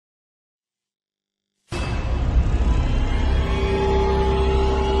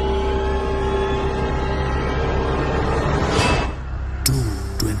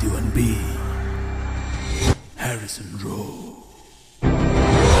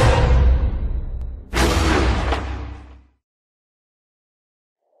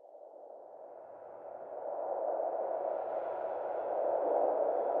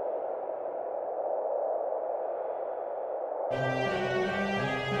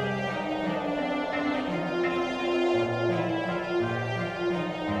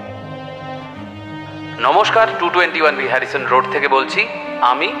নমস্কার, 221 B Harrison road থেকে বলছি।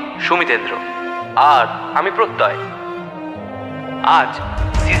 আমি সুমিতেন্দ্র আর আমি প্রত্যয়। আজ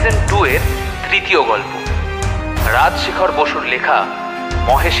সিজন 2 এর তৃতীয় গল্প, রাজশেখর বসুর লেখা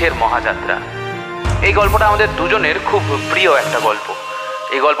মহেশের মহাযাত্রা। এই গল্পটা আমাদের দুজনের খুব প্রিয় একটা গল্প।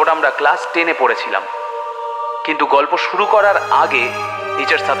 এই গল্পটা আমরা ক্লাস 10-এ পড়েছিলাম। কিন্তু গল্প শুরু করার আগে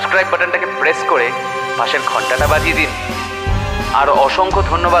নিচের সাবস্ক্রাইব বাটনটাকে প্রেস করে পাশের ঘন্টাটা বাজিয়ে দিন। আর অসংখ্য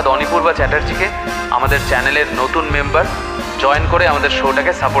ধন্যবাদ অনিপূর্বা চ্যাটার্জিকে, আমাদের চ্যানেলের নতুন মেম্বার, জয়েন করে আমাদের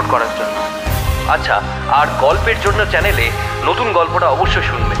শোটাকে সাপোর্ট করার জন্য। আচ্ছা, আর গল্পের জন্য চ্যানেলে নতুন গল্পটা অবশ্যই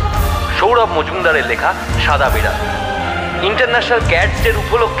শুনবে, সৌরভ মজুমদারের লেখা সাদা বিড়াল। ইন্টারন্যাশনাল ক্যাটস ডের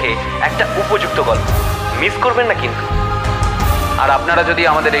উপলক্ষে একটা উপযুক্ত গল্প, মিস করবেন না কিন্তু। আর আপনারা যদি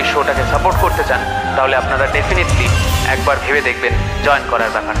আমাদের এই শোটাকে সাপোর্ট করতে চান তাহলে আপনারা ডেফিনেটলি একবার ভেবে দেখবেন জয়েন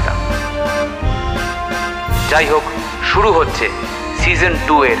করার ব্যাপারটা। যাই হোক, শুরু হচ্ছে সিজন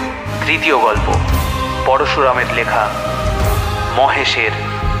 2 এর তৃতীয় গল্প, পরশুরামের লেখা মহেশের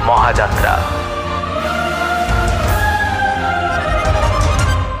মহাযাত্রা।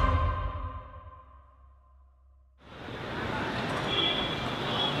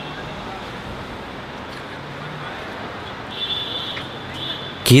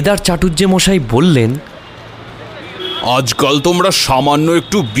 কেদার চাটুর্যে মশাই বললেন, আজকাল তোমরা সামান্য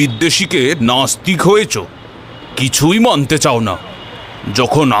একটু বিদ্বেষীকে নাস্তিক হয়েছ, কিছুই মানতে চাও না।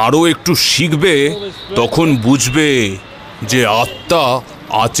 যখন আরও একটু শিখবে তখন বুঝবে যে আত্মা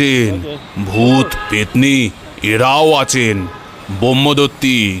আছেন, ভূত পেতনি এরাও আছেন,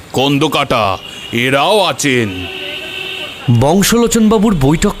 ব্রহ্মদত্তী কন্দকাটা এরাও আছেন। বংশলোচনবাবুর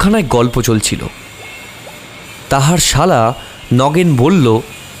বৈঠকখানায় গল্প চলছিল। তাহার শালা নগেন বলল,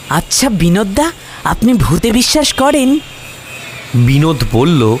 আচ্ছা বিনোদদা, আপনি ভূতে বিশ্বাস করেন? বিনোদ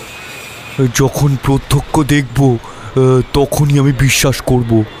বলল, যখন প্রত্যক্ষ দেখব তখনই আমি বিশ্বাস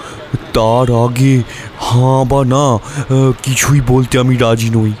করব, তার আগে হাঁ বা না কিছুই বলতে আমি রাজি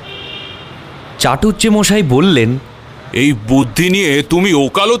নই। চাটুর্যে মশাই বললেন, এই বুদ্ধি নিয়ে তুমি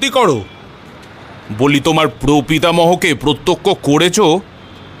ওকালতি করো? বলি, তোমার প্রপিতামহকে প্রত্যক্ষ করেছ?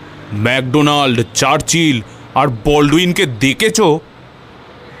 ম্যাকডোনাল্ড, চার্চিল আর বল্ডুইনকে দেখেছ?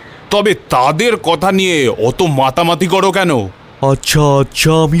 তবে তাদের কথা নিয়ে অত মাতামাতি করো কেন? আচ্ছা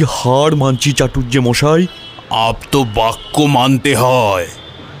আচ্ছা, আমি হার মানছি চাটুর্যে মশাই। আপ্ত বাক্য মানতে হয়,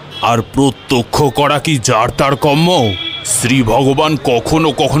 আর প্রত্যক্ষ করা কি যার তার কর্ম? শ্রী ভগবান কখনো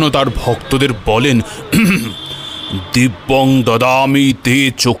কখনো তার ভক্তদের বলেন, দিব্যং দদামি তে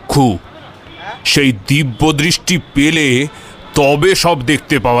চক্ষু। সেই দিব্য দৃষ্টি পেলে তবে সব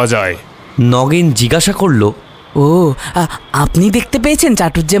দেখতে পাওয়া যায়। নগেন জিজ্ঞাসা করল, ও, আপনি দেখতে পেয়েছেন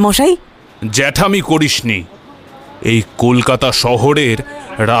চাটুর্যে মশাই? জ্যাঠামি করিসনি। এই কলকাতা শহরের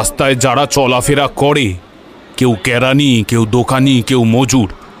রাস্তায় যারা চলাফেরা করে, কেউ কেরানি, কেউ দোকানি, কেউ মজুর,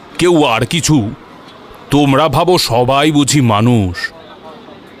 কেউ আর কিছু, তোমরা ভাবো সবাই বুঝি মানুষ।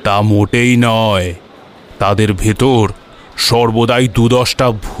 তা মোটেই নয়। তাদের ভেতর সর্বদাই 2-10টা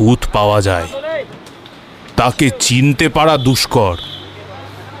ভূত পাওয়া যায়। তাকে চিনতে পারা দুষ্কর।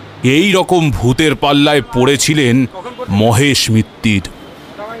 এই রকম ভূতের পাল্লায় পড়েছিলেন মহেশ মিত্তির।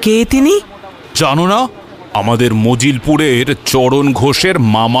 কে তিনি? জানো না? আমাদের মজিলপুরের চরণ ঘোষের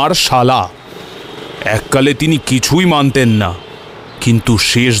মামার শালা। এককালে তিনি কিছুই মানতেন না, কিন্তু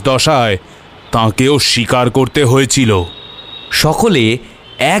শেষ দশায় তাঁকেও স্বীকার করতে হয়েছিল। সকলে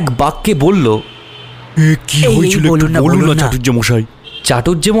এক বাক্যে বলল, কি হয়েছিল বলুন না চাটুর্যে মশাই।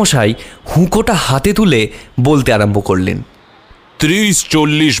 চাটুর্যে মশাই হুঁকোটা হাতে তুলে বলতে আরম্ভ করলেন,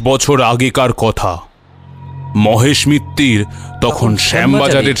 30-40 বছর আগেকার কথা। মহেশ মিত্তির তখন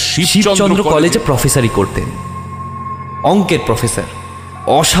শ্যামবাজারের শিবচন্দ্র কলেজে প্রফেসরি করতেন। অঙ্কের প্রফেসর,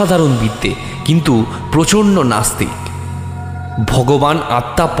 অসাধারণ বিদ্যে, কিন্তু প্রচণ্ড নাস্তিক। ভগবান,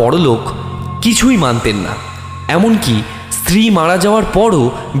 আত্মা, পরলোক কিছুই মানতেন না। এমনকি স্ত্রী মারা যাওয়ার পরও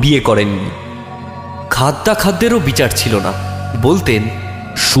বিয়ে করেননি। খাদ্যেরও বিচার ছিল না। বলতেন,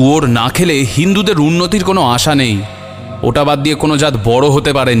 শুয়োর না খেলে হিন্দুদের উন্নতির কোনো আশা নেই। ওটা বাদ দিয়ে কোনো জাত বড়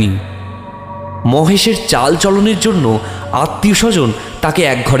হতে পারেনি। মহেশের চাল চলনের জন্য আত্মীয় স্বজন তাকে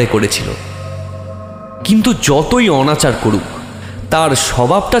একঘরে করেছিল। কিন্তু যতই অনাচার করুক, তার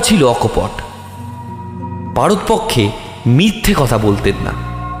স্বভাবটা ছিল অকপট। পারতপক্ষে মিথ্যে কথা বলতেন না।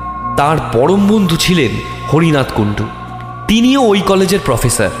 তার পরম বন্ধু ছিলেন হরিনাথ কুণ্ডু। তিনিও ওই কলেজের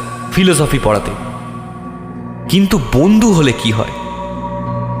প্রফেসর, ফিলোসফি পড়াতেন। কিন্তু বন্ধু হলে কি হয়,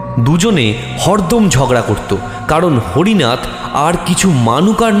 দুজনে হরদম ঝগড়া করত, কারণ হরিনাথ আর কিছু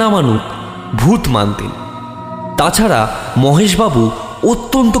মানুক আর না মানুক ভূত মানতেন। তাছাড়া মহেশবাবু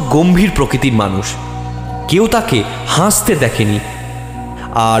অত্যন্ত গম্ভীর প্রকৃতির মানুষ, কেউ তাকে হাসতে দেখেনি।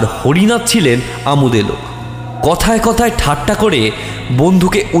 আর হরিনাথ ছিলেন আমোদে লোক, কথায় কথায় ঠাট্টা করে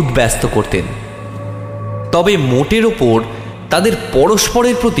বন্ধুকে উদ্ব্যস্ত করতেন। তবে মোটের ওপর তাদের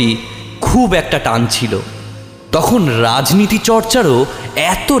পরস্পরের প্রতি খুব একটা টান ছিল। তখন রাজনীতি চর্চারও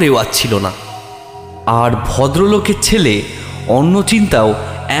এত রেওয়াজ ছিল না, আর ভদ্রলোকের ছেলে অন্য চিন্তাও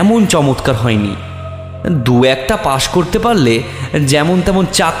এমন চমৎকার হয়নি। দু একটা পাশ করতে পারলে যেমন তেমন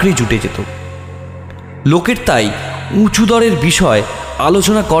চাকরি জুটে যেত। লোকের তাই উঁচু দরের বিষয়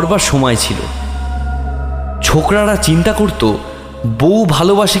আলোচনা করবার সময় ছিল। ছোকরারা চিন্তা করত বউ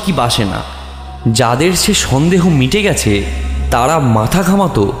ভালোবাসে কি বাসে না। যাদের সে সন্দেহ মিটে গেছে তারা মাথা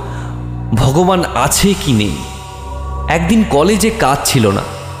ঘামাতো ভগবান আছে কি নেই। একদিন কলেজে কাজ ছিল না,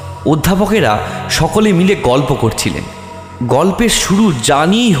 অধ্যাপকেরা সকলে মিলে গল্প করছিলেন। গল্পের শুরু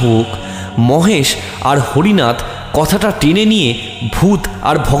জানিয়েই হোক, মহেশ আর হরিনাথ কথাটা টেনে নিয়ে ভূত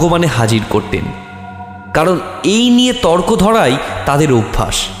আর ভগবানে হাজির করতেন, কারণ এই নিয়ে তর্ক ধরাই তাদের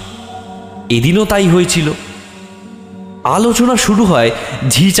অভ্যাস। এদিনও তাই হয়েছিল। আলোচনা শুরু হয়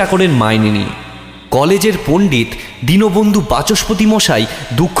ঝি চাকরের মাইনে নিয়ে। কলেজের পণ্ডিত দীনবন্ধু বাচস্পতি মশাই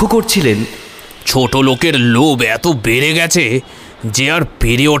দুঃখ করছিলেন, ছোট লোকের লোভ এত বেড়ে গেছে যে আর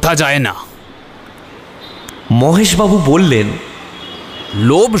পেরে ওঠা যায় না। মহেশবাবু বললেন,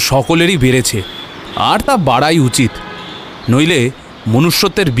 লোভ সকলেরই বেড়েছে, আর তা বাড়াই উচিত, নইলে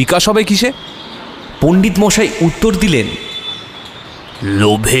মনুষ্যত্বের বিকাশ হবে কিসে? পণ্ডিত মশাই উত্তর দিলেন,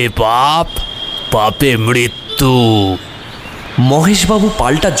 লোভে পাপ, পাপে মৃত্যু। মহেশবাবু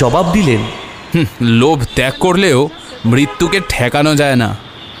পাল্টা জবাব দিলেন, লোভ ত্যাগ করলেও মৃত্যুকে ঠেকানো যায় না।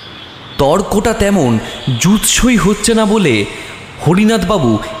 তর্কটা তেমন জুৎসই হচ্ছে না বলে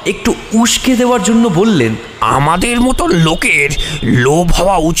হরিনাথবাবু একটু উস্কে দেওয়ার জন্য বললেন, আমাদের মতো লোকের লোভ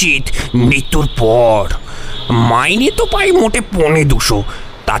হওয়া উচিত মৃত্যুর পর। মাইনে তো পাই মোটে 250,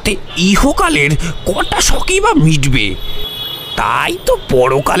 তাতে ইহকালের কটা শখই বা মিটবে। তাই তো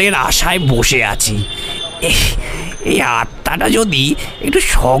পরকালের আশায় বসে আছি। এই আত্মাটা যদি একটু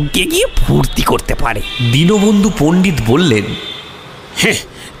স্বর্গে গিয়ে ফুর্তি করতে পারে। দীনবন্ধু পণ্ডিত বললেন,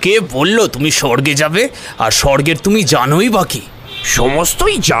 কে বলল তুমি স্বর্গে যাবে? আর স্বর্গের তুমি জানোই বাকি?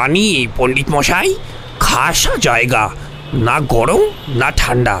 সমস্তই জানি পণ্ডিত মশাই। খাসা জায়গা, না গরম না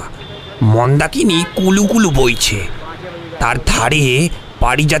ঠান্ডা, মন্দাকিনী কুলুকুলু বইছে। তার ধারে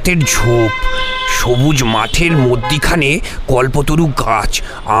পারিজাতের ঝোপ, সবুজ মাঠের মধ্যিখানে কল্পতরু গাছ,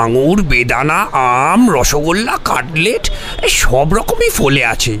 আঙুর, বেদানা, আম, রসগোল্লা, কাটলেট সব রকমই ফলে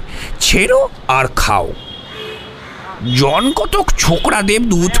আছে। ছেড়ো আর খাও। জন কতক ছোকরা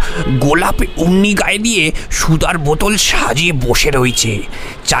দেবদূত গোলাপে উন্নি গায়ে দিয়ে সুতার বোতল সাজিয়ে বসে রয়েছে,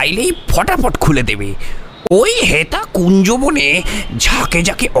 চাইলেই ফটাফট খুলে দেবে। ওই হেতা কুঞ্জবনে ঝাঁকে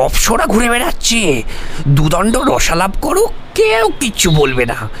ঝাঁকে অপ্সরা ঘুরে বেড়াচ্ছে। দুদণ্ড রসালাপ করো, কেউ কিচ্ছু বলবে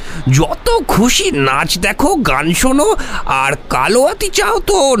না। যত খুশি নাচ দেখো, গান শোনো, আর কালোয়াতি চাও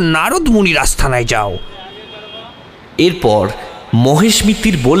তো নারদ মুনির আস্থানায় যাও। এরপর মহেশ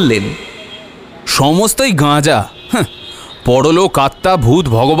মিত্তির বললেন, সমস্তই গাঁজা। পরলোক, আত্মা, ভূত,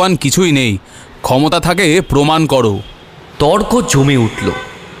 ভগবান কিছুই নেই। ক্ষমতা থাকে প্রমাণ করো। তর্ক জমে উঠল।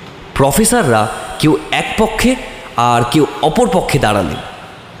 প্রফেসররা কেউ এক পক্ষে আর কেউ অপর পক্ষে দাঁড়ালেন।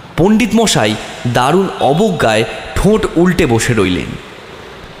 পণ্ডিত মশাই দারুণ অবজ্ঞায় ঠোঁট উল্টে বসে রইলেন।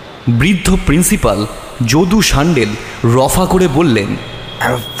 বৃদ্ধ প্রিন্সিপাল যদু সান্ডেল রফা করে বললেন,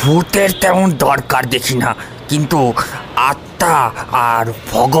 ভূতের তেমন দরকার দেখি না, কিন্তু আত্মা আর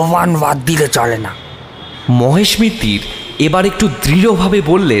ভগবান বাদ দিলে চলে না। মহেশ মিত্তির এবার একটু দৃঢ়ভাবে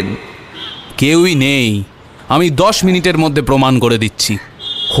বললেন, কেউই নেই। আমি 10 মিনিটের মধ্যে প্রমাণ করে দিচ্ছি।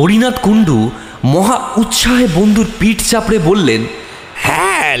 হরিনাথ কুণ্ডু মহা উৎসাহে বন্ধুর পিঠ চাপড়ে বললেন,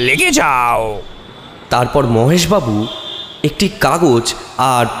 হ্যাঁ, লেগে যাও। তারপর মহেশবাবু একটি কাগজ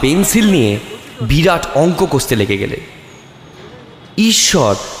আর পেন্সিল নিয়ে বিরাট অঙ্ক কষতে লেগে গেলেন।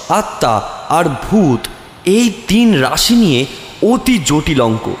 ঈশ্বর, আত্মা আর ভূত, এই 3 রাশি নিয়ে অতি জটিল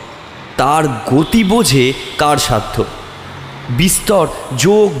অঙ্ক। তার গতি বোঝে কার সাধ্য। বিস্তর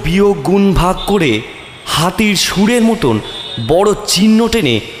যোগ বিয়োগ গুণ ভাগ করে হাতির সুরের মতন বড় চিহ্ন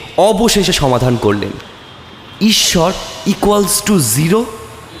টেনে অবশেষে সমাধান করলেন। ঈশ্বর ইকুয়ালস টু 0,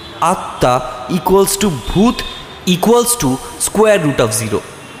 আত্মা ইকুয়ালস টু ভূত equals to square root of 0।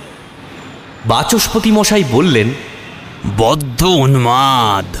 বাচস্পতি মশাই বললেন, বদ্ধ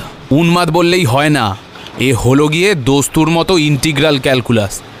উন্মাদ। উন্মাদ বললেই হয় না, এ হলো গিয়ে দস্তুর মতো ইন্টিগ্রাল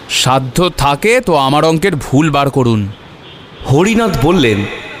ক্যালকুলাস। সাধ্য থাকে তো আমার অঙ্কের ভুল বার করুন। হরিনাথ বললেন,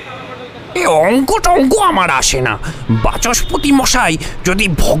 এ অঙ্ক টঙ্ক আমার আসে না। বাচস্পতি মশাই যদি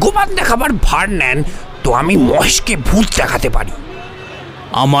ভগবান দেখাবার ভার নেন, তো আমি মহেশকে ভূত দেখাতে পারি।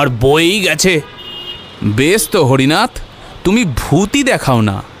 আমার বই গেছে। বেশ তো হরিনাথ, তুমি ভূতই দেখাও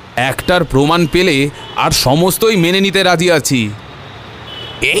না, একটার প্রমাণ পেলে আর সমস্তই মেনে নিতে রাজি আছি।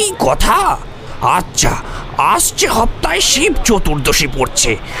 এই কথা? আচ্ছা, আসছে সপ্তাহে শিব চতুর্দশী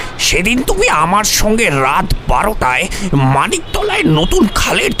পড়ছে। সেদিন তুমি আমার সঙ্গে রাত 12টায় মানিকতলায় নতুন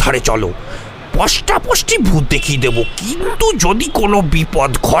খালের ধারে চলো। স্পষ্টাস্পষ্টি ভূত দেখিয়ে দেব, কিন্তু যদি কোনো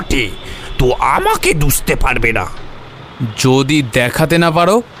বিপদ ঘটে তো আমাকে দুষতে পারবে না। যদি দেখাতে না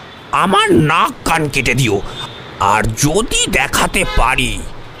পারো? আমার নাক কান কেটে দিও, আর যদি দেখাতে পারি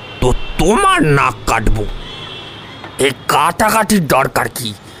তো তোমার নাক কাটবো। এই কাটাকাটির দরকার কি?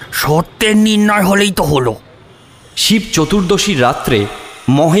 সত্যের নির্ণয় হলেই তো হলো। শিব চতুর্দশীর রাত্রে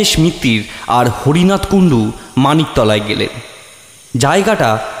মহেশ মিত্তির আর হরিনাথ কুণ্ডু মানিকতলায় গেলেন।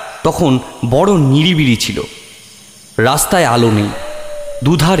 জায়গাটা তখন বড় নিরিবিলি ছিল। রাস্তায় আলো নেই,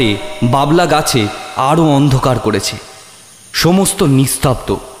 দুধারে বাবলা গাছে আরও অন্ধকার করেছে। সমস্ত নিস্তব্ধ,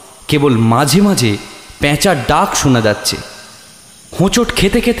 কেবল মাঝে মাঝে পেঁচার ডাক শোনা যাচ্ছে। হোঁচট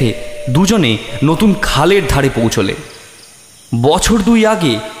খেতে খেতে দুজনে নতুন খালের ধারে পৌঁছলেন। বছর 2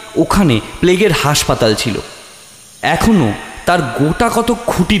 আগে ওখানে প্লেগের হাসপাতাল ছিল, এখনও তার গোটা কত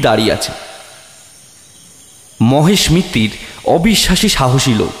খুঁটি দাঁড়িয়ে আছে। মহেশ মিত্তির অবিশ্বাসী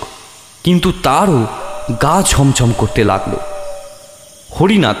সাহসী লোক, কিন্তু তারও গা ছমছম করতে লাগলো।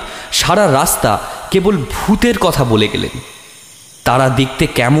 হরিনাথ সারা রাস্তা কেবল ভূতের কথা বলে গেলেন। তারা দেখতে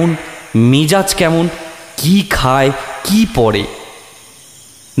কেমন, মেজাজ কেমন, কি খায়, কি পড়ে।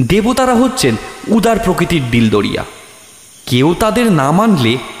 দেবতারা হচ্ছেন উদার প্রকৃতির দিলদরিয়া, কেউ তাদের না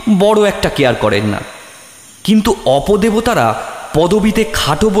মানলে বড় একটা কেয়ার করেন না। কিন্তু অপদেবতারা পদবিতে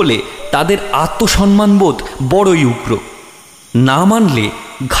খাটো বলে তাদের আত্মসম্মানবোধ বড়ই উগ্র, না মানলে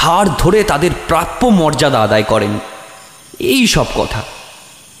ঘাড় ধরে তাদের প্রাপ্য মর্যাদা আদায় করেন। এই সব কথা।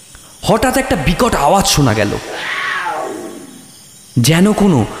 হঠাৎ একটা বিকট আওয়াজ শোনা গেল, যেন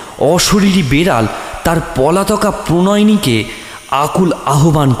কোনো অশরীরী বেড়াল তার পলাতকা প্রণয়িনীকে আকুল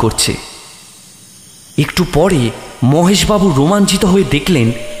আহ্বান করছে। একটু পরে মহেশবাবু রোমাঞ্চিত হয়ে দেখলেন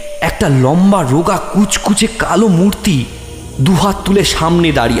একটা লম্বা রোগা কুচকুচে কালো মূর্তি দুহাত তুলে সামনে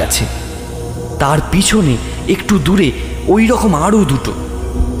দাঁড়িয়ে আছে। তার পিছনে একটু দূরে ওই রকম আরও দুটো।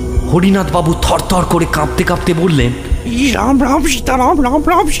 হরিনাথবাবু থরথর করে কাঁপতে কাঁপতে বললেন, রাম রাম সীতারাম, রাম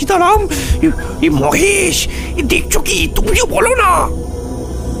রাম সীতারাম। মহেশ, দেখছো কি? তুমিও বলো না।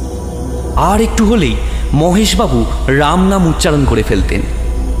 আর একটু হলেই মহেশবাবু রাম নাম উচ্চারণ করে ফেলতেন,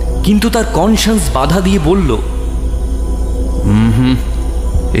 কিন্তু তার কনসান্স বাধা দিয়ে বলল,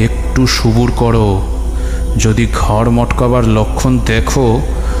 একটু সবুর করো, যদি ঘর মটকাবার লক্ষণ দেখো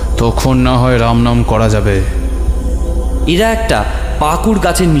তখন না হয় রাম নাম করা যাবে। এরা একটা পাকুড়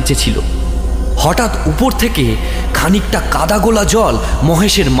গাছের নিচে ছিল। হঠাৎ উপর থেকে খানিকটা কাদাগোলা জল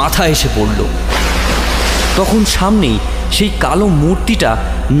মহেশের মাথায় এসে পড়ল। তখন সামনেই সেই কালো মূর্তিটা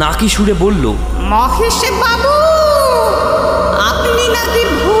নাকি সুরে বলল, মহেশ বাবু, আপনি নাকি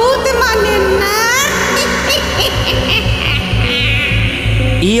ভূত মানেন না?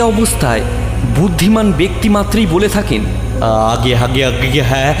 এই অবস্থায় বুদ্ধিমান ব্যক্তি মাত্রই বলে থাকেন, আগে আগে আগে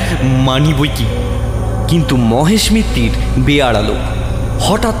হ্যাঁ মানি বই কি। কিন্তু মহেশ মিত্তির বেয়াড়ালো।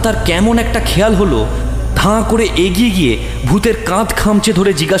 হঠাৎ তার কেমন একটা খেয়াল হলো, ধাঁ করে এগিয়ে গিয়ে ভূতের কাঁধ খামচে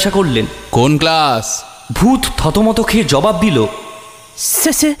ধরে জিজ্ঞাসা করলেন, কোন ক্লাস? ভূত থতমত খেয়ে জবাব দিল,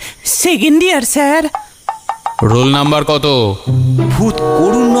 second year sir. Roll number কত? ভূত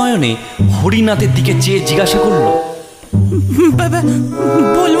করুণ নয়নে হরিনাথের দিকে চেয়ে জিজ্ঞাসা করল,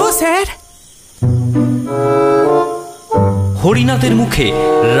 বলবো স্যার? হরিনাথের মুখে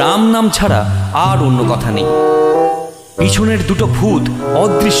রাম নাম ছাড়া আর অন্য কথা নেই। পিছনের দুটো ভূত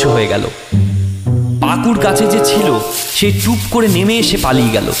অদৃশ্য হয়ে গেল। পাকুড় গাছে যে ছিল সে চুপ করে নেমে এসে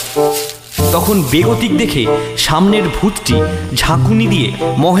পালিয়ে গেল। তখন বেগতিক দেখে সামনের ভূতটি ঝাঁকুনি দিয়ে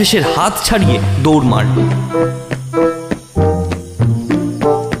মহেশের হাত ছাড়িয়ে দৌড় মারল।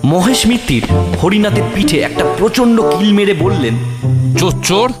 মহেশ মিত্তির হরিনাথের পিঠে একটা প্রচন্ড কিল মেরে বললেন,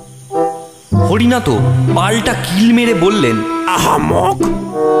 চোর। হরিনাথও পাল্টা কিল মেরে বললেন, আহামক।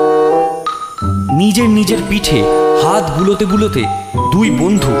 নিজের নিজের পিঠে হাত বুলোতে বুলোতে দুই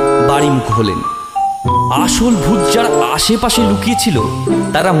বন্ধু বাড়িমুখ হলেন। আসল ভূত যারা আশেপাশে লুকিয়েছিল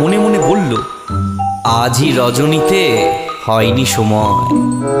তারা মনে মনে বলল, আজই রজনীতে হয়নি সময়।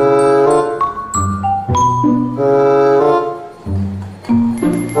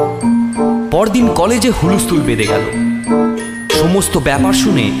 পরদিন কলেজে হুলস্থুল বেঁধে গেল। সমস্ত ব্যাপার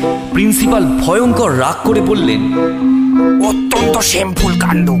শুনে প্রিন্সিপাল ভয়ঙ্কর রাগ করে বললেন, অত্যন্ত শ্যামফুল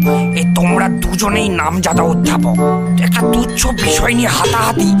কাণ্ড। তোমরা দুজনেই নামজাদা অধ্যাপক, একটা তুচ্ছ বিষয় নিয়ে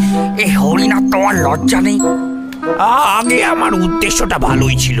হাতাহাতি। হরিনাথ, তোমার লজ্জা নেই? আগে আমার উদ্দেশ্যটা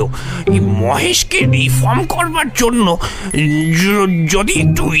ভালোই ছিল, এই মহেশকে রিফর্ম করবার জন্য। যদি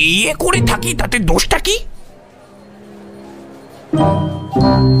একটু ইয়ে করে থাকি তাতে দোষটা কি?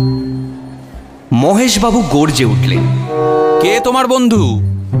 মহেশবাবু গর্জে উঠলেন, কে তোমার বন্ধু?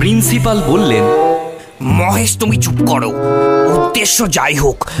 প্রিন্সিপাল বললেন, মহেশ তুমি চুপ করো। উদ্দেশ্য যাই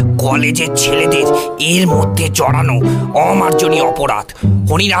হোক, কলেজের ছেলেদের এর মধ্যে জড়ানো অমার্জনীয় অপরাধ।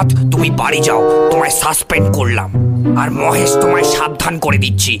 হরিনাথ তুমি বাড়ি যাও, তোমায় সাসপেন্ড করলাম। আর মহেশ তোমায় সাবধান করে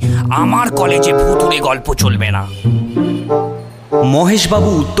দিচ্ছি, আমার কলেজে ভুতুড়ে গল্প চলবে না। মহেশবাবু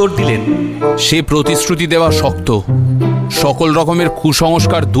উত্তর দিলেন, সে প্রতিশ্রুতি দেওয়া শক্ত। সকল রকমের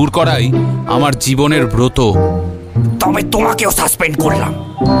কুসংস্কার দূর করাই আমার জীবনের ব্রত। তবে তোমাকেও সাসপেন্ড করলাম।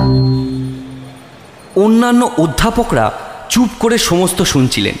 অন্যান্য অধ্যাপকরা চুপ করে সমস্ত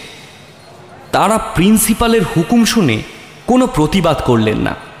শুনছিলেন। তারা প্রিন্সিপালের হুকুম শুনে কোনো প্রতিবাদ করলেন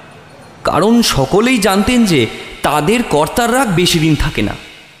না, কারণ সকলেই জানতেন যে তাদের কর্তার রাগ বেশি দিন থাকে না।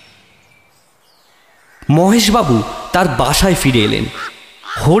 মহেশবাবু তার বাসায় ফিরে এলেন।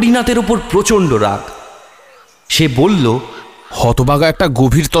 হরিনাথের ওপর প্রচণ্ড রাগ। সে বলল, হতভাগা একটা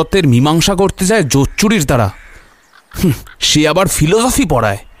গভীর তত্ত্বের মীমাংসা করতে যায় জোচ্চুরির দ্বারা। সে আবার ফিলোসফি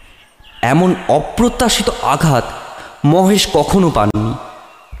পড়ায়। এমন অপ্রত্যাশিত আঘাত মহেশ কখনো পাননি।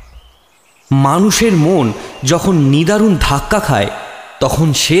 মানুষের মন যখন নিদারুণ ধাক্কা খায়, তখন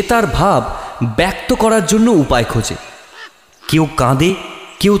সে তার ভাব ব্যক্ত করার জন্য উপায় খোঁজে। কেউ কাঁদে,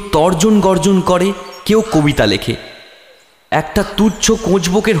 কেউ তর্জন গর্জন করে, কেউ কবিতা লেখে। একটা তুচ্ছ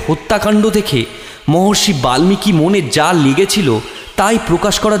কোচবকের হত্যাকাণ্ড দেখে মহর্ষি বাল্মীকি মনে যা লেগেছিল তাই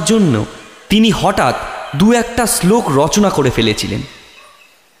প্রকাশ করার জন্য তিনি হঠাৎ দু একটা শ্লোক রচনা করে ফেলেছিলেন।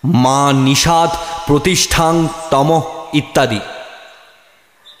 মা নিষাদ প্রতিষ্ঠাং তম ইত্যাদি।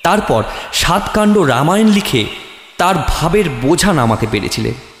 তারপর 7 কাণ্ড রামায়ণ লিখে তার ভাবের বোঝা নামাতে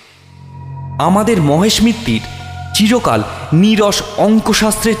পেরেছিলেন। আমাদের মহেশ মিত্তির চিরকাল নীরস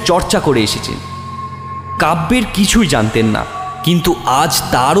অঙ্কশাস্ত্রের চর্চা করে এসেছেন। কাব্যের কিছুই জানতেন না, কিন্তু আজ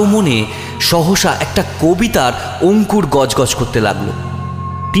তারও মনে সহসা একটা কবিতার অঙ্কুর গজগজ করতে লাগল।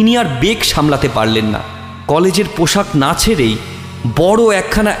 তিনি আর বেগ সামলাতে পারলেন না। কলেজের পোশাক না ছেড়েই বড়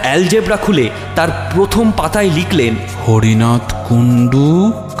একখানা অ্যালজেব্রা খুলে তার প্রথম পাতায় লিখলেন, হরিনাথ কুণ্ডু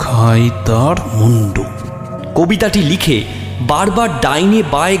খাই তার মুন্ডু। কবিতাটি লিখে বারবার ডাইনে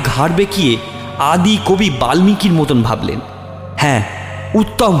বায়ে ঘাড় বেঁকিয়ে আদি কবি বাল্মীকির মতন ভাবলেন। হ্যাঁ,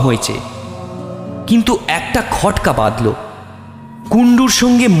 উত্তম হয়েছে, কিন্তু একটা খটকা বাঁধল। কুণ্ডুর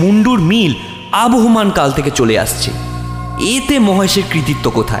সঙ্গে মুন্ডুর মিল আবহমান কাল থেকে চলে আসছে। এতে মহেশের কৃতিত্ব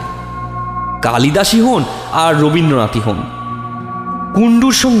কোথায়? কালিদাসী হন আর রবীন্দ্রনাথই হন,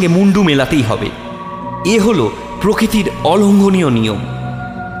 কুণ্ডুর সঙ্গে মুন্ডু মেলাতেই হবে। এ হলো প্রকৃতির অলঙ্ঘনীয় নিয়ম।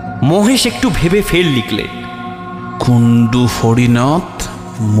 মহেশ একটু ভেবে ফের লিখলেন, কুণ্ডু হরিনাথ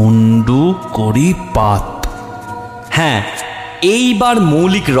মুন্ডু করি পাত। হ্যাঁ, এইবার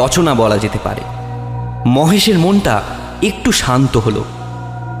মৌলিক রচনা বলা যেতে পারে। মহেশের মনটা একটু শান্ত হলো।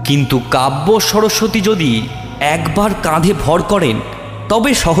 কিন্তু কাব্য সরস্বতী যদি একবার কাঁধে ভর করেন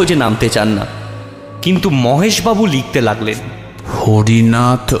তবে সহজে নামতে চান না। কিন্তু মহেশবাবু লিখতে লাগলেন,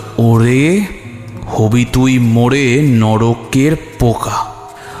 হরিনাথ ওরে হবি তুই মোরে নরকের পোকা,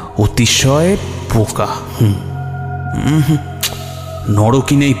 অতিশয় পোকা।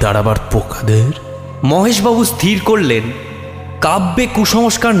 নরকই নেই তার আবার পোকাদের। মহেশবাবু স্থির করলেন, কাব্যে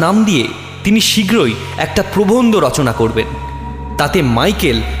কুসংস্কার নাম দিয়ে তিনি শীঘ্রই একটা প্রবন্ধ রচনা করবেন। তাতে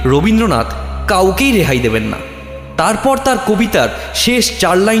মাইকেল, রবীন্দ্রনাথ কাউকেই রেহাই দেবেন না। তারপর তার কবিতার শেষ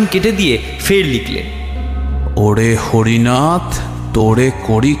 4 লাইন কেটে দিয়ে ফের লিখলেন, ওরে হরিনাথ তোরে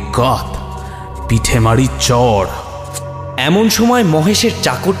করি কাত, পিঠে মারি চড়। এমন সময় মহেশের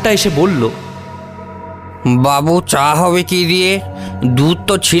চাকরটা এসে বলল, বাবু চা হবে কি দিয়ে? দুধ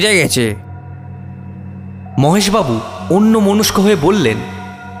তো ছিঁড়ে গেছে। মহেশবাবু অন্য মনস্ক হয়ে বললেন,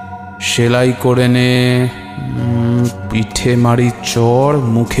 সেলাই করে নে, পিঠে মারি চড়,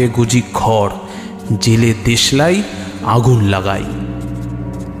 মুখে গুজি খড়, জেলে দেশলাই আগুন লাগাই।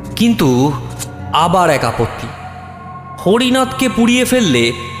 কিন্তু আবার এক আপত্তি, হরিনাথকে পুড়িয়ে ফেললে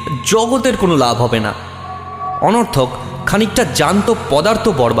জগতের কোনো লাভ হবে না। অনর্থক খানিকটা জ্যান্ত পদার্থ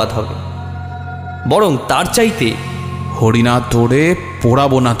বরবাদ হবে। বরং তার চাইতে হরিনাথ তোরে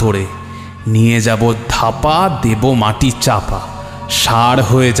পোড়াবো না, তোরে নিয়ে যাব ধাপা, দেব মাটি চাপা, সার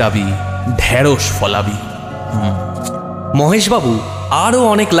হয়ে যাবি, ঢেঁড়স ফলাবি। মহেশবাবু আরও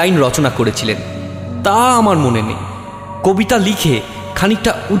অনেক লাইন রচনা করেছিলেন, তা আমার মনে নেই। কবিতা লিখে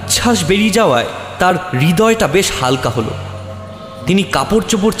খানিকটা উচ্ছ্বাস বেরিয়ে যাওয়ায় তার হৃদয়টা বেশ হালকা হলো। তিনি কাপড়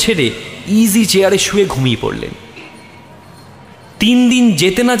চোপড় ছেড়ে ইজি চেয়ারে শুয়ে ঘুমিয়ে পড়লেন। 3 দিন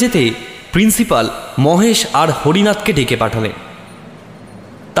যেতে না যেতে প্রিন্সিপাল মহেশ আর হরিনাথকে ডেকে পাঠালেন।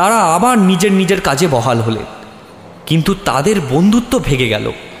 তারা আবার নিজের নিজের কাজে বহাল হলেন, কিন্তু তাদের বন্ধুত্ব ভেঙে গেল।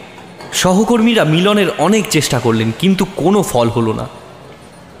 সহকর্মীরা মিলনের অনেক চেষ্টা করলেন, কিন্তু কোনো ফল হলো না।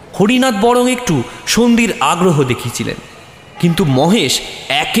 হরিনাথ বরং একটু সন্ধির আগ্রহ দেখিয়েছিলেন, কিন্তু মহেশ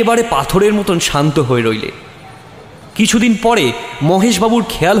একেবারে পাথরের মতন শান্ত হয়ে রইলেন। কিছুদিন পরে মহেশবাবুর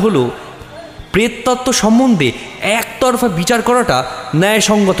খেয়াল হলো প্রেততত্ত্ব সম্বন্ধে একতরফা বিচার করাটা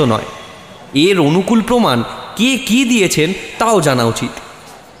ন্যায়সঙ্গত নয়। এর অনুকূল প্রমাণ কে কী দিয়েছেন তাও জানা উচিত।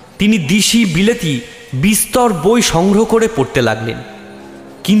 তিনি দিশি বিলেতি বিস্তর বই সংগ্রহ করে পড়তে লাগলেন,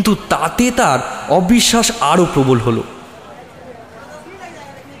 কিন্তু তাতে তার অবিশ্বাস আরও প্রবল হলো।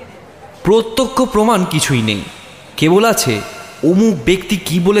 প্রত্যক্ষ প্রমাণ কিছুই নেই, কেবল আছে অমুক ব্যক্তি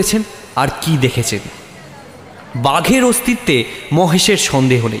কি বলেছেন আর কি দেখেছেন। বাঘের অস্তিত্বে মহেশের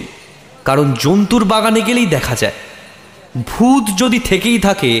সন্দেহ নেই, কারণ জন্তুর বাগানে গেলেই দেখা যায়। ভূত যদি থেকেই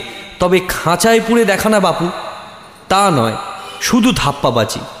থাকে তবে খাঁচায় পুরে দেখা না বাপু, তা নয়, শুধু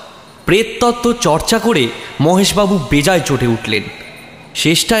ধাপ্পাবাজি। প্রেততত্ত্ব চর্চা করে মহেশবাবু বেজায় চটে উঠলেন।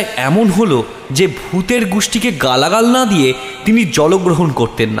 শেষটায় এমন হলো যে ভূতের গোষ্ঠীকে গালাগাল না দিয়ে তিনি জলগ্রহণ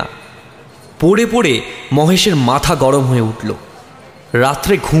করতেন না। পড়ে পড়ে মহেশের মাথা গরম হয়ে উঠল।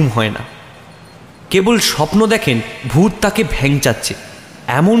 রাত্রে ঘুম হয় না, কেবল স্বপ্ন দেখেন ভূত তাকে ভ্যাংচাচ্ছে।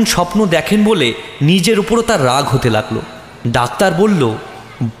 এমন স্বপ্ন দেখেন বলে নিজের উপরও তার রাগ হতে লাগলো। ডাক্তার বলল,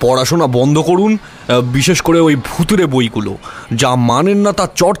 পড়াশোনা বন্ধ করুন, বিশেষ করে ওই ভূতুরে বইগুলো। যা মানেন না তা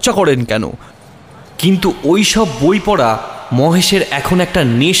চর্চা করেন কেন? কিন্তু ওই সব বই পড়া মহেশের এখন একটা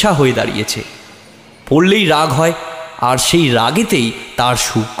নেশা হয়ে দাঁড়িয়েছে। পড়লেই রাগ হয়, আর সেই রাগেতেই তার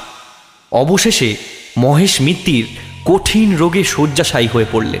সুখ। অবশেষে মহেশ মিত্তির কঠিন রোগে শয্যাশায়ী হয়ে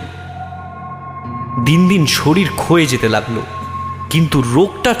পড়লেন। দিন দিন শরীর ক্ষয়ে যেতে লাগলো, কিন্তু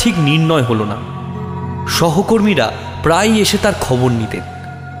রোগটা ঠিক নির্ণয় হলো না। সহকর্মীরা প্রায়ই এসে তার খবর নিতেন।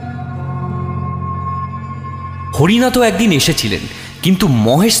 হরিনাথও একদিন এসেছিলেন, কিন্তু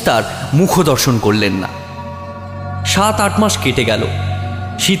মহেশ তার মুখদর্শন করলেন না। 7-8 মাস কেটে গেল।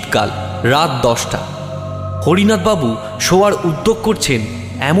 শীতকাল, রাত 10টা। হরিনাথবাবু শোয়ার উদ্যোগ করছেন,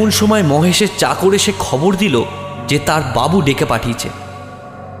 এমন সময় মহেশের চাকর এসে খবর দিল যে তার বাবু ডেকে পাঠিয়েছে।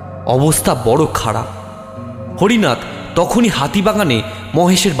 অবস্থা বড় খারাপ। হরিনাথ তখনই হাতিবাগানে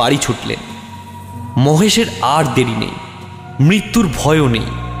মহেশের বাড়ি ছুটলেন। মহেশের আর দেরি নেই, মৃত্যুর ভয়ও নেই।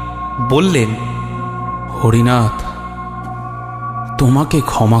 বললেন, হরিনাথ, তোমাকে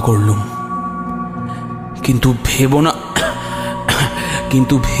ক্ষমা করলুম, কিন্তু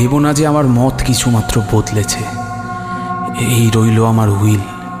ভেবো না যে আমার মত কিছুমাত্র বদলেছে। এই রইল আমার উইল।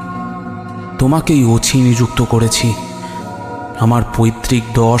 তোমাকেই ওছি নিযুক্ত করেছি। আমার পৈতৃক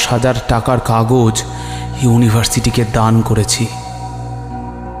 10,000 টাকার কাগজ ইউনিভার্সিটিকে দান করেছি।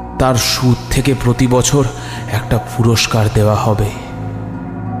 তার সুদ থেকে প্রতি বছর একটা পুরস্কার দেওয়া হবে।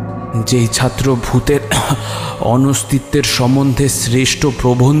 যেই ছাত্র ভূতের অনস্তিত্বের সম্বন্ধে শ্রেষ্ঠ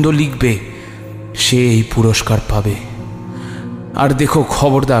প্রবন্ধ লিখবে সে এই পুরস্কার পাবে। আর দেখো,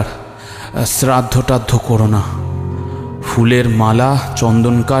 খবরদার শ্রাদ্ধ টাদ্ধ করো না। ফুলের মালা,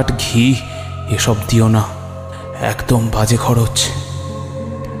 চন্দন কাঠ, ঘি এসব দিও না, একদম বাজে খরচ।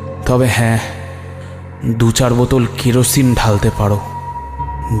 তবে হ্যাঁ, 2-4 বোতল কেরোসিন ঢালতে পারো।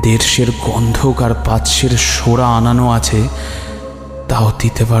 150 গন্ধক আর 500 সোড়া আনানো আছে, তাও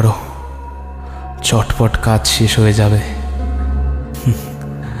দিতে পারো। চটপট কাজ শেষ হয়ে যাবে।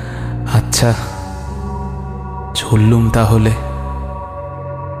 আচ্ছা, চললুম তাহলে।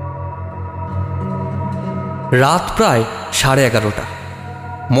 রাত প্রায় 11:30।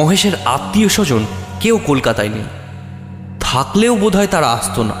 মহেশের আত্মীয় স্বজন কেউ কলকাতায় নেই, থাকলেও বোধহয় তারা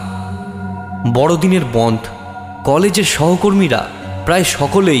আসতো না। বড়দিনের বন্ধ। কলেজের সহকর্মীরা প্রায়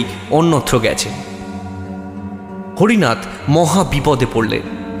সকলেই অন্যত্র গেছেন। হরিনাথ মহা বিপদে পড়লেন।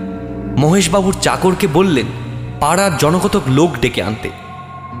 মহেশবাবুর চাকরকে বললেন পাড়ার জনকতক লোক ডেকে আনতে।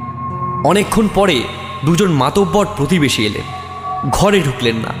 অনেকক্ষণ পরে 2জন মাতব্বর প্রতিবেশী এলেন। ঘরে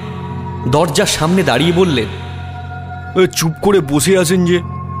ঢুকলেন না, দরজার সামনে দাঁড়িয়ে বললেন, চুপ করে বসে আছেন যে,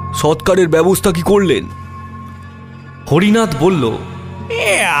 সৎকারের ব্যবস্থা কি করলেন? হরিনাথ বলল,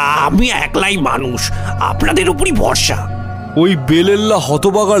 আমি একলাই মানুষ, আপনাদের উপরই ভরসা। ওই বেলেল্লা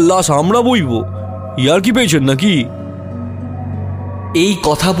হতবাগার লাশ আমরা বইব? ইয়ার কি পেয়েছেন নাকি? এই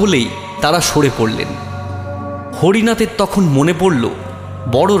কথা বলেই তারা সরে পড়লেন। হরিনাথের তখন মনে পড়ল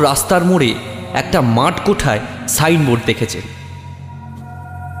বড় রাস্তার মোড়ে একটা মাঠ কোঠায় সাইনবোর্ড দেখেছেন,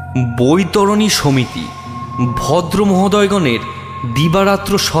 বৈতরণী সমিতি, ভদ্র মহোদয়গণের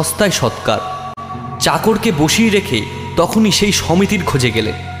দিবারাত্র সস্তায় সৎকার। চাকরকে বসিয়ে রেখে তখনই সেই সমিতির খোঁজে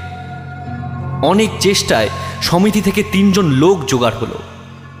গেলেন। অনেক চেষ্টায় সমিতি থেকে 3জন লোক জোগাড় হলো।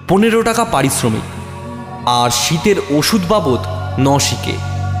 15 টাকা পারিশ্রমিক, আর শীতের ওষুধ বাবদ 9 শিকে।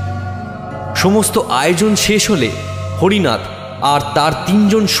 সমস্ত আয়োজন শেষ হলে হরিনাথ আর তার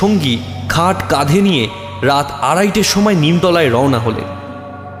 3জন সঙ্গী খাট কাঁধে নিয়ে রাত 2:30টার সময় নিমতলায় রওনা হলেন।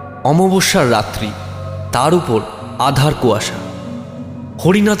 অমাবস্যার রাত্রি, তার উপর আধার কুয়াশা।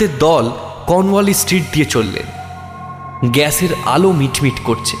 হরিনাথের দল কর্নওয়ালি স্ট্রিট দিয়ে চললেন। গ্যাসের আলো মিটমিট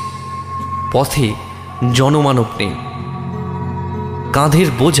করছে। পথে জনমানব নেই। কাঁধের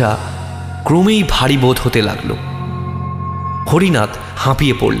বোঝা ক্রমেই ভারী বোধ হতে লাগল। হরিনাথ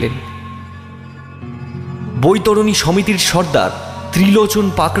হাঁপিয়ে পড়লেন। বৈতরণী সমিতির সর্দার ত্রিলোচন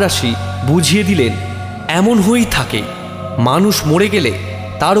পাকরাশি বুঝিয়ে দিলেন, এমন হয়েই থাকে, মানুষ মরে গেলে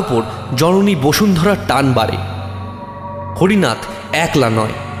তার উপর জননী বসুন্ধরার টান বাড়ে। হরিনাথ একলা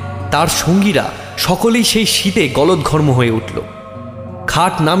নয়, তার সঙ্গীরা সকলেই সেই শীতে গলদঘর্ম হয়ে উঠল।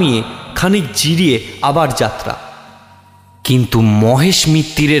 খাট নামিয়ে খানিক জিরিয়ে আবার যাত্রা। কিন্তু মহেশ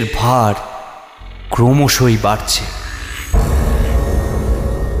মিত্তিরের ভার ক্রমশই বাড়ছে।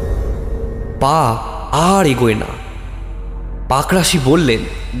 পা আর এগোয় না। পাকরাশি বললেন,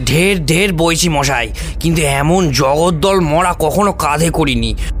 ঢের ঢের বইছি মশাই, কিন্তু এমন জগদ্দল মরা কখনো কাঁধে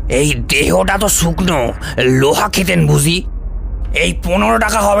করিনি। এই দেহটা তো শুকনো, লোহা খেতেন বুঝি। এই 15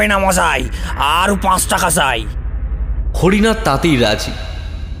 টাকা হবে না মশাই, আরও 5 টাকা চাই। হরিনাথ তাতেই রাজি,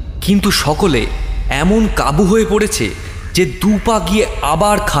 কিন্তু সকলে এমন কাবু হয়ে পড়েছে যে 2 পা গিয়ে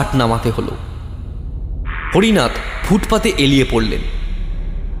আবার খাট নামাতে হলো। হরিনাথ ফুটপাতে এলিয়ে পড়লেন।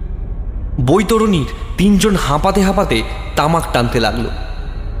 বৈতরণীর 3 জন হাঁপাতে হাঁপাতে তামাক টানতে লাগল।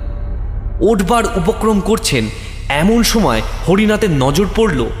 ওঠবার উপক্রম করছেন, এমন সময় হরিনাথের নজর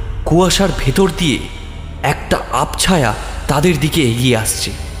পড়ল কুয়াশার ভেতর দিয়ে একটা আবছায়া তাদের দিকে এগিয়ে আসছে।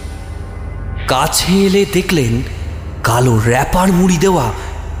 কাছে এলে দেখলেন কালো র্যাপার মুড়ি দেওয়া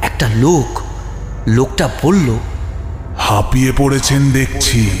একটা লোক। লোকটা বলল, হাঁপিয়ে পড়েছেন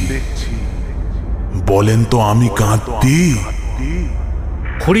দেখছি, বলেন তো আমি কাঁদতি?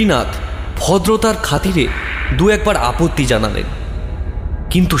 হরিনাথ ভদ্রতার খাতিরে 2-1বার আপত্তি জানালেন,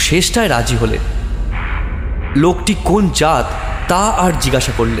 কিন্তু শেষটায় রাজি হলেন। লোকটি কোন জাত তা আর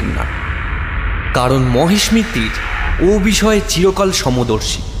জিজ্ঞাসা করলেন না, কারণ মহেশ মিত্তির ও বিষয়ে চিরকাল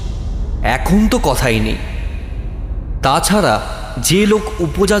সমদর্শী। এখন তো কথাই নেই। তাছাড়া যে লোক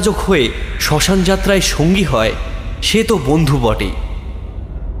উপযাজক হয়ে শ্মশান যাত্রায় সঙ্গী হয় সে তো বন্ধু বটেই।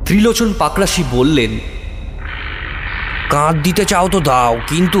 ত্রিলোচন পাকরাশি বললেন, কাঁধ দিতে চাও তো দাও,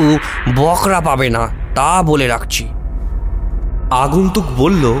 কিন্তু বকরা পাবে না, তা বলে রাখছি। আগন্তুক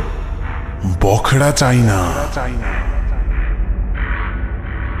বলল, বখরা চাই না।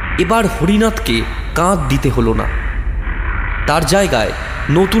 এবার হরিনাথকে কাঁধ দিতে হলো না। তার জায়গায়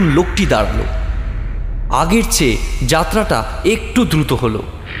নতুন লোকটি দাঁড়ালো। আগের চেয়ে যাত্রাটা একটু দ্রুত হলো,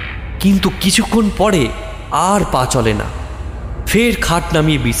 কিন্তু কিছুক্ষণ পরে আর পা চলে না। ফের খাট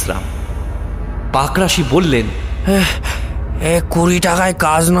নামিয়ে বিশ্রাম। পাকরাশি বললেন, 20 টাকায়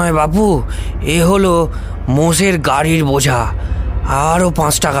কাজ নয় বাপু, এ হলো মোষের গাড়ির বোঝা, আরও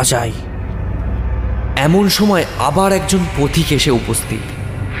 5 টাকা চাই। এমন সময় আবার একজন পথিক এসে উপস্থিত,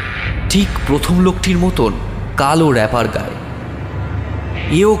 ঠিক প্রথম লোকটির মতন কালো র্যাপার গায়ে।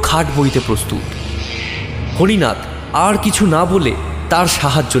 এও খাট বইতে প্রস্তুত। হরিনাথ আর কিছু না বলে তার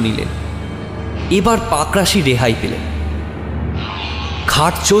সাহায্য নিলেন। এবার পাকরাশি রেহাই পেলেন।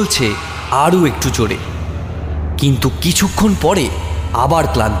 খাট চলছে আরও একটু জোরে, কিন্তু কিছুক্ষণ পরে আবার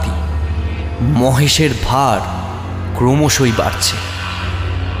ক্লান্তি। মহেশের ভার ক্রমশই বাড়ছে,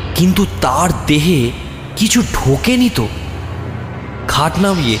 কিন্তু তার দেহে কিছু ঢোকেনি তো। খাট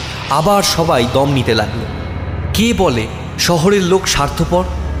নামিয়ে আবার সবাই দম নিতে লাগলো। কে বলে শহরের লোক স্বার্থপর?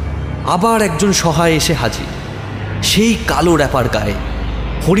 আবার একজন সহায় এসে হাজির, সেই কালো র্যাপার গায়ে।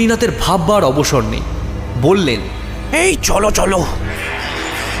 হরিনাথের ভাববার অবসর নেই। বললেন, এই চলো চলো।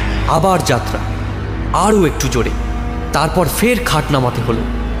 আবার যাত্রা, আরও একটু জোরে। তারপর ফের খাট নামাতে হলো।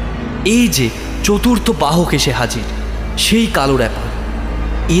 এই যে চতুর্থ বাহক এসে হাজির, সেই কালো র্যাপার।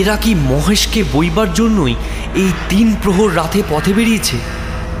 এরা কি মহেশকে বইবার জন্যই এই 3 প্রহর রাতে পথে বেরিয়েছে?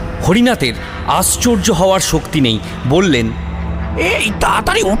 হরিনাথের আশ্চর্য হওয়ার শক্তি নেই। বললেন, এই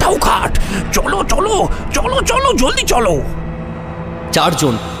তাড়াতাড়ি উঠাও খাট, চলো চলো চলো চলো, জলদি চলো। 4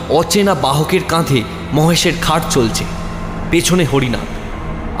 জন অচেনা বাহকের কাঁধে মহেশের খাট চলছে। পেছনে হরিনাথ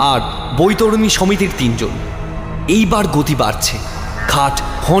আর বৈতরণী সমিতির 3 জন। এইবার গতি বাড়ছে, খাট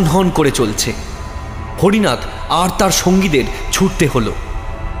হন হন করে চলছে। হরিনাথ আর তার সঙ্গীদের ছুটতে হলো।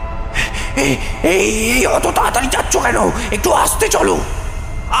 এই অত তাড়াতাড়ি যাচ্ছ কেন? একটু আস্তে চলো।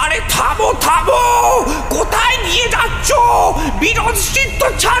 আরে থামো থামো, কোথায় নিয়ে যাচ্ছ? বিনোদ স্ট্রিট তো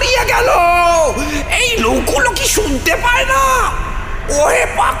ছাড়িয়ে গেল। এই লোকগুলো কি শুনতে পায় না? ওহে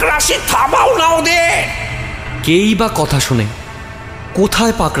পাকরাশি, থামাও না ওদের। কেই বা কথা শুনে?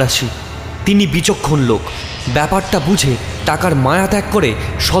 কোথায় পাকরাশি? তিনি বিচক্ষণ লোক, ব্যাপারটা বুঝে টাকার মায়া ত্যাগ করে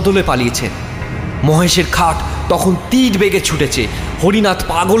সদলে পালিয়েছেন। মহেশের খাট তখন তীর বেগে ছুটেছে। হরিনাথ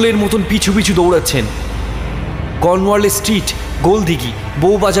পাগলের মতন পিছু পিছু দৌড়াচ্ছেন। কর্নওয়ালি স্ট্রিট, গোলদিঘি,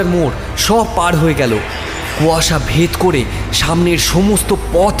 বউবাজার মোড় সব পার হয়ে গেল। কুয়াশা ভেদ করে সামনের সমস্ত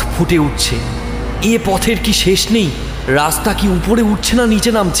পথ ফুটে উঠছে। এ পথের কি শেষ নেই? রাস্তা কি উপরে উঠছে না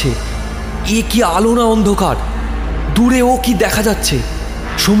নিচে নামছে? এ কি আলো না অন্ধকার? দূরে ও কি দেখা যাচ্ছে?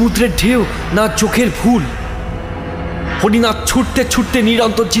 সমুদ্রের ঢেউ না চোখের ভুল? হরিনাথ ছুটতে ছুটতে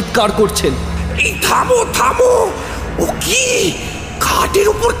নিরন্তর চিৎকার করছেন, এই থামো থামো! ও কি? খাটের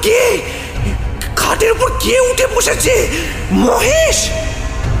উপর কে? খাটের উপর কে উঠে বসেছে? মহেশ!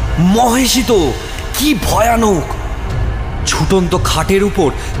 মহেশই তো! কি ভয়ানক! ছুটন্ত খাটের উপর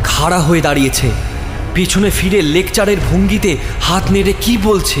খাড়া হয়ে দাঁড়িয়েছে, পেছনে ফিরে লেকচারের ভঙ্গিতে হাত নেড়ে কি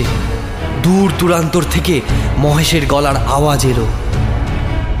বলছে। দূর দূরান্তর থেকে মহেশের গলার আওয়াজ এলো,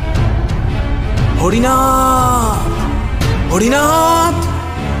 হরিনাথ! হরিনাথ!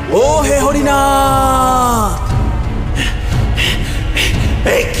 ও হে হরিনাথ!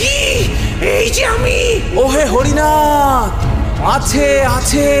 এই কি? এই যে আমি! ও হে হরিনাথ! আছে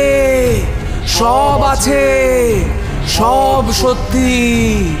আছে, সব আছে, সব সত্যি।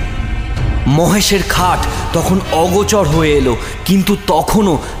 মহেশের খাট তখন অগোচর হয়ে এলো, কিন্তু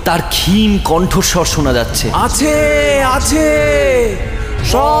তখনও তার ক্ষীণ কণ্ঠস্বর শোনা যাচ্ছে, আছে আছে,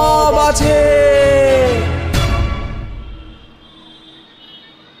 সব আছে।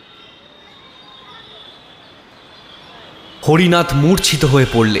 হরিনাথ মূর্ছিত হয়ে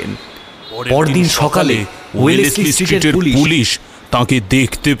পড়লেন। পরদিন সকালে ওয়েলেসলি স্ট্রিটের পুলিশ তাকে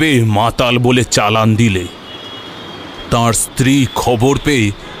দেখতে পেয়ে মাতাল বলে চালান দিলে। তার স্ত্রী খবর পেয়ে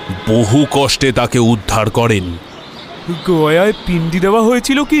বহু কষ্টে তাকে উদ্ধার করেন। গয়ায় পিণ্ডি দেওয়া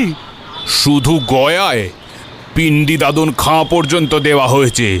হয়েছিল কি? শুধু গয়ায় পিণ্ডি দাদন খাঁ পর্যন্ত দেওয়া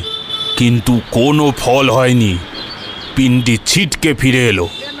হয়েছে, কিন্তু কোনো ফল হয়নি। পিণ্ডি ছিটকে ফিরে এলো।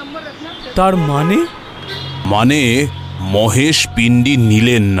 তার মানে? মানে মহেশ পিণ্ডি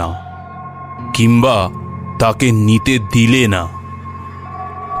নিলেন না, কিংবা তাকে নিতে দিলে না।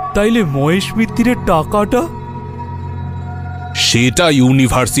 তাইলে মহেশ মিত্তিরের টাকাটা? সেটা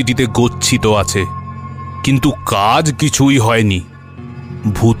ইউনিভার্সিটিতে গচ্ছিত আছে, কিন্তু কাজ কিছুই হয়নি।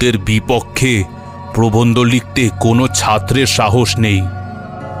 ভূতের বিপক্ষে প্রবন্ধ লিখতে কোনো ছাত্রের সাহস নেই।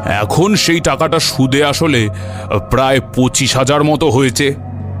 এখন সেই টাকাটা সুদে আসলে প্রায় 25,000 মতো হয়েছে।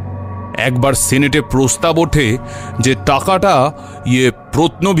 একবার সেনেটে প্রস্তাব ওঠে যে টাকাটা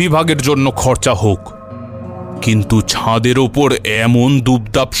প্রত্ন বিভাগের জন্য খরচা হোক, কিন্তু ছাদের ওপর এমন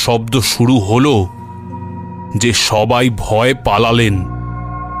দুপদাপ শব্দ শুরু হলো যে সবাই ভয় পালালেন।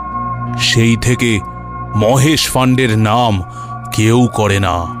 সেই থেকে মহেশ ফান্ডের নাম কেউ করে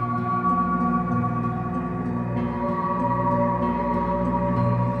না।